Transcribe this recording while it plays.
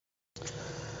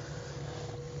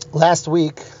Last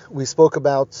week we spoke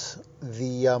about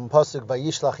the pasuk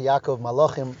Vayishlach Yaakov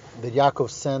Malachim, that Yaakov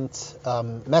sent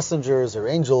messengers or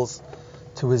angels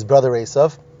to his brother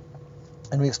Esav,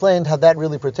 and we explained how that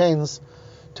really pertains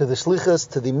to the shlichus,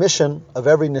 to the mission of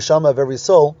every neshama, of every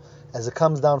soul, as it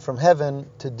comes down from heaven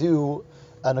to do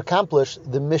and accomplish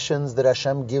the missions that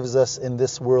Hashem gives us in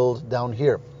this world down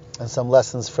here, and some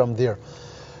lessons from there.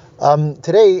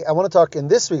 Today I want to talk in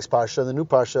this week's parsha, the new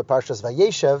parsha, Parshas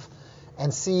Vayaishev,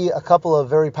 and see a couple of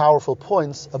very powerful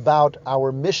points about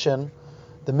our mission,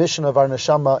 the mission of our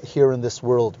neshama here in this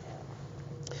world.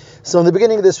 So in the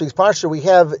beginning of this week's parsha, we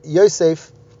have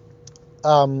Vayaishev,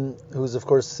 who's of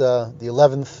course the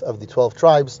 11th of the 12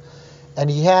 tribes, and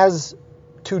he has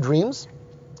two dreams,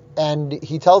 and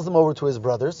he tells them over to his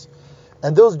brothers,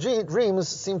 and those dreams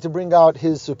seem to bring out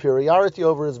his superiority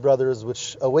over his brothers,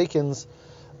 which awakens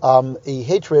a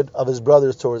hatred of his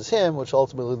brothers towards him, which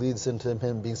ultimately leads into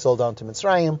him being sold down to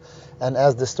Mitzrayim, and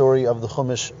as the story of the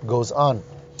Chumash goes on.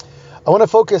 I want to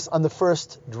focus on the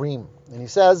first dream, and he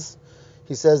says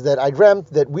that I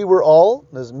dreamt that we were all,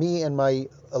 there's me and my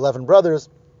 11 brothers,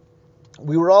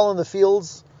 we were all in the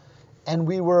fields, and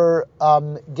we were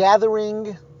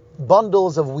gathering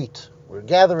bundles of wheat. We're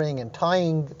gathering and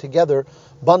tying together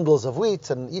bundles of wheat,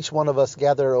 and each one of us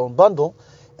gathered our own bundle.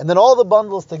 And then all the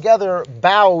bundles together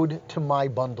bowed to my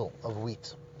bundle of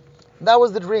wheat. And that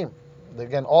was the dream.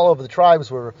 Again, all of the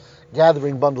tribes were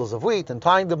gathering bundles of wheat and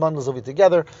tying the bundles of wheat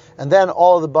together, and then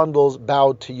all of the bundles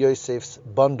bowed to Yosef's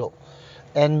bundle.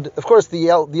 And of course,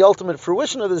 the ultimate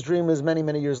fruition of this dream is many,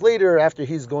 many years later, after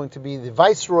he's going to be the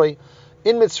viceroy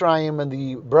in Mitzrayim, and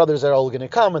the brothers are all going to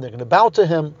come and they're going to bow to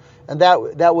him. And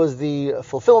that was the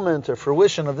fulfillment or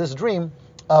fruition of this dream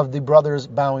of the brothers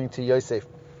bowing to Yosef.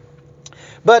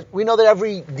 But we know that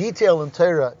every detail in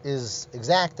Torah is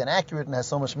exact and accurate and has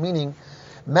so much meaning,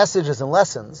 messages and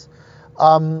lessons.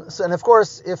 And of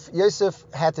course, if Yosef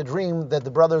had to dream that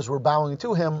the brothers were bowing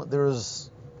to him,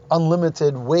 there's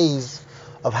unlimited ways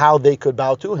of how they could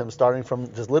bow to him, starting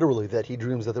from just literally that he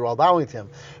dreams that they're all bowing to him.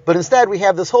 But instead, we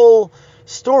have this whole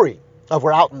story of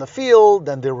we're out in the field,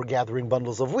 and they were gathering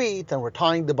bundles of wheat, and we're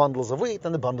tying the bundles of wheat,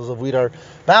 and the bundles of wheat are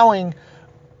bowing.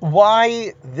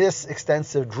 Why this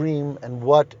extensive dream, and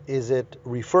what is it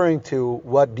referring to?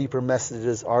 What deeper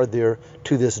messages are there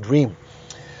to this dream?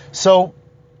 So,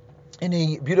 in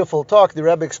a beautiful talk, the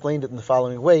Rebbe explained it in the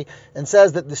following way, and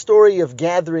says that the story of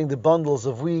gathering the bundles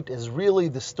of wheat is really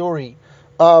the story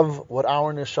of what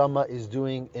our neshama is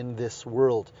doing in this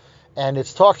world. And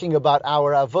it's talking about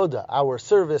our avoda, our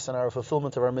service, and our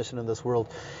fulfillment of our mission in this world.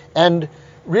 And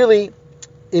really,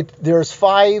 there's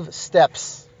 5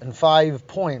 steps and 5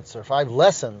 points or 5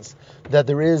 lessons that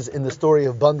there is in the story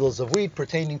of bundles of wheat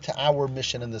pertaining to our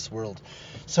mission in this world.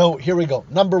 So here we go.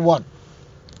 Number 1.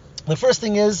 The first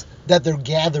thing is that they're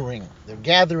gathering. They're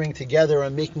gathering together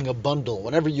and making a bundle.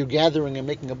 Whenever you're gathering and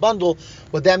making a bundle,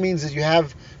 what that means is you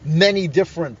have many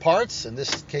different parts, in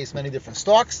this case many different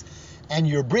stalks, and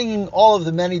you're bringing all of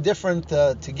the many different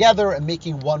together and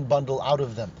making one bundle out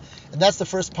of them. And that's the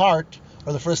first part,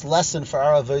 or the first lesson for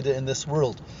our avodah in this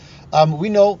world. We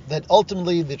know that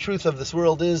ultimately the truth of this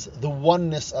world is the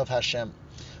oneness of Hashem.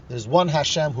 There's one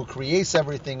Hashem who creates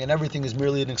everything, and everything is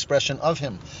merely an expression of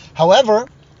Him. However,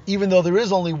 even though there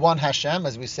is only one Hashem,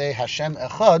 as we say, Hashem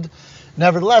Echad,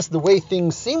 nevertheless, the way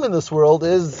things seem in this world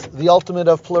is the ultimate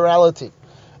of plurality.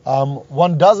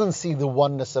 One doesn't see the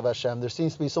oneness of Hashem. There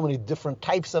seems to be so many different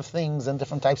types of things and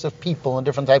different types of people and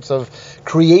different types of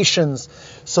creations.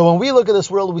 So when we look at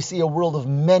this world, we see a world of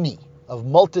many, of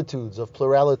multitudes, of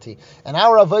plurality. And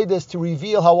our avodah is to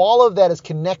reveal how all of that is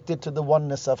connected to the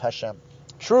oneness of Hashem.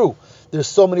 True, there's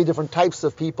so many different types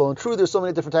of people, and true, there's so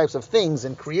many different types of things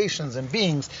and creations and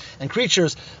beings and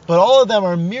creatures, but all of them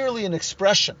are merely an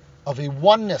expression of a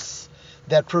oneness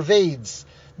that pervades,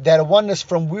 that a oneness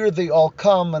from where they all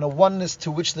come, and a oneness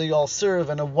to which they all serve,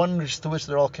 and a oneness to which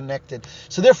they're all connected.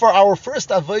 So therefore, our first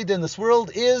avodah in this world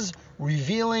is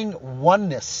revealing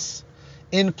oneness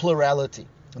in plurality.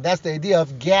 And that's the idea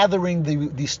of gathering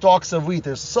the stalks of wheat.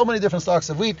 There's so many different stalks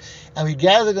of wheat, and we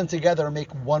gather them together and make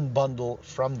one bundle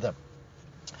from them.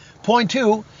 Point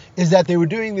 2 is that they were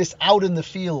doing this out in the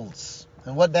fields.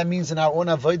 And what that means in our own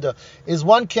avodah is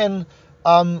one can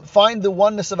find the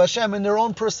oneness of Hashem in their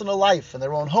own personal life, in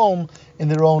their own home, in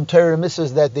their own Torah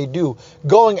mitzvahs that they do.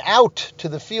 Going out to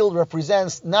the field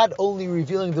represents not only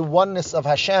revealing the oneness of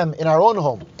Hashem in our own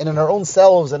home and in our own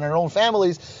selves and in our own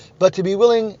families, but to be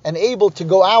willing and able to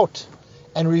go out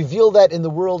and reveal that in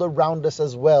the world around us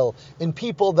as well, in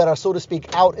people that are, so to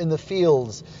speak, out in the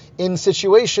fields, in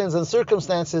situations and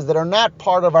circumstances that are not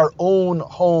part of our own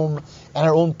home and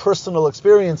our own personal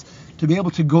experience, to be able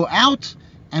to go out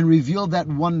and reveal that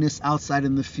oneness outside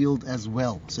in the field as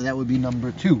well. So that would be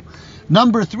number 2.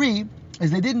 Number 3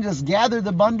 is they didn't just gather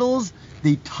the bundles,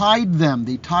 they tied them.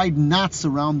 They tied knots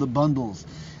around the bundles.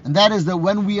 And that is that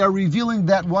when we are revealing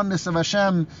that oneness of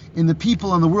Hashem in the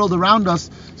people and the world around us,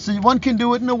 so one can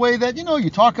do it in a way that, you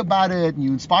talk about it and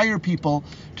you inspire people.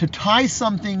 To tie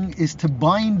something is to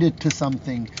bind it to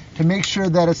something, to make sure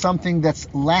that it's something that's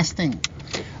lasting.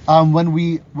 When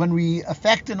we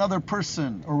affect another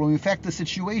person, or when we affect a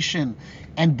situation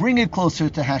and bring it closer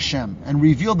to Hashem and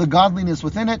reveal the godliness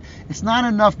within it, it's not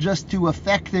enough just to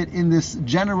affect it in this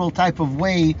general type of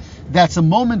way that's a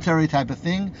momentary type of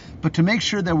thing, but to make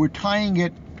sure that we're tying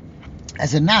it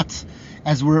as a knot,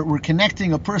 as we're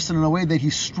connecting a person in a way that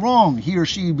he's strong, he or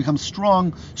she becomes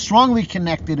strongly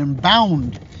connected and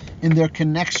bound in their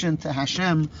connection to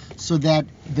Hashem, so that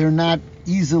they're not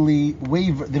easily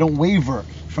they don't waver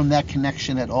from that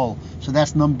connection at all. So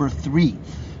that's number 3.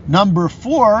 Number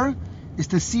 4 is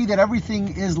to see that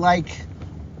everything is like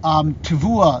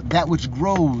tevua, that which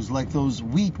grows, like those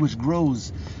wheat which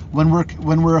grows. When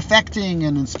we're affecting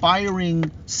and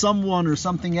inspiring someone or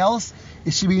something else,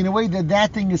 it should be in a way that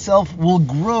that thing itself will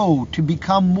grow to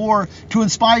become more, to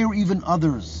inspire even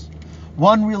others.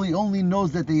 One really only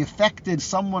knows that they affected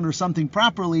someone or something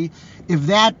properly if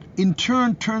that in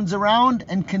turn turns around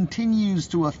and continues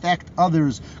to affect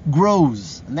others,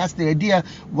 grows. And that's the idea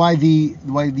why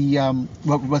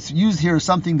what's used here is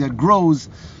something that grows,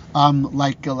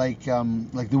 like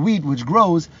the wheat which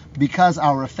grows, because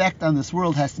our effect on this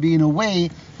world has to be in a way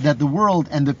that the world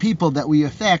and the people that we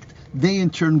affect, they in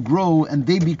turn grow and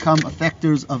they become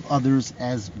effectors of others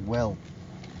as well.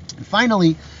 And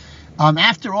finally,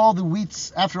 after all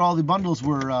the bundles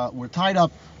were tied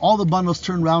up, all the bundles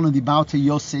turned around and they bowed to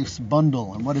Yosef's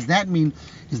bundle. And what does that mean?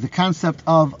 Is the concept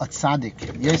of a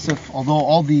tzaddik. Yosef, although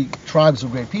all the tribes were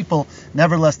great people,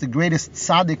 nevertheless the greatest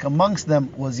tzaddik amongst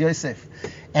them was Yosef.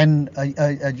 And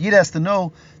a Yid has to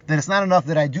know that it's not enough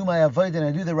that I do my avodah and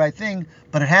I do the right thing,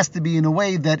 but it has to be in a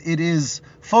way that it is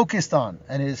focused on,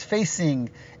 and it is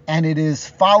facing, and it is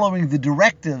following the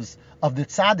directives of the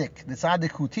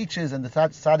tzaddik who teaches, and the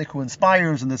tzaddik who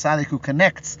inspires, and the tzaddik who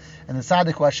connects, and the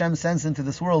tzaddik who Hashem sends into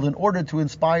this world in order to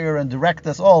inspire and direct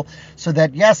us all, so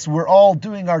that yes, we're all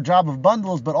doing our job of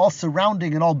bundles, but all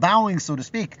surrounding and all bowing, so to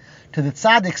speak, to the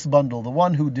tzaddik's bundle, the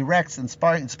one who directs,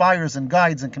 inspires, and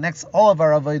guides, and connects all of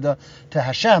our avodah to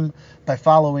Hashem by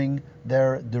following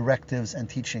their directives and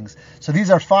teachings. So these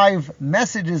are 5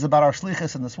 messages about our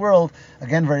shlichus in this world.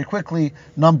 Again, very quickly.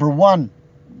 Number 1,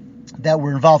 that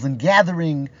we're involved in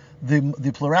gathering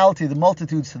the plurality, the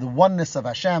multitudes, to the oneness of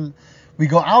Hashem. We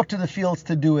go out to the fields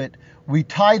to do it. We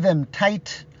tie them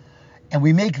tight, and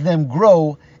we make them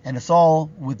grow, and it's all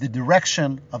with the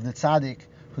direction of the tzaddik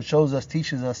who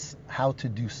teaches us how to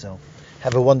do so.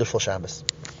 Have a wonderful Shabbos.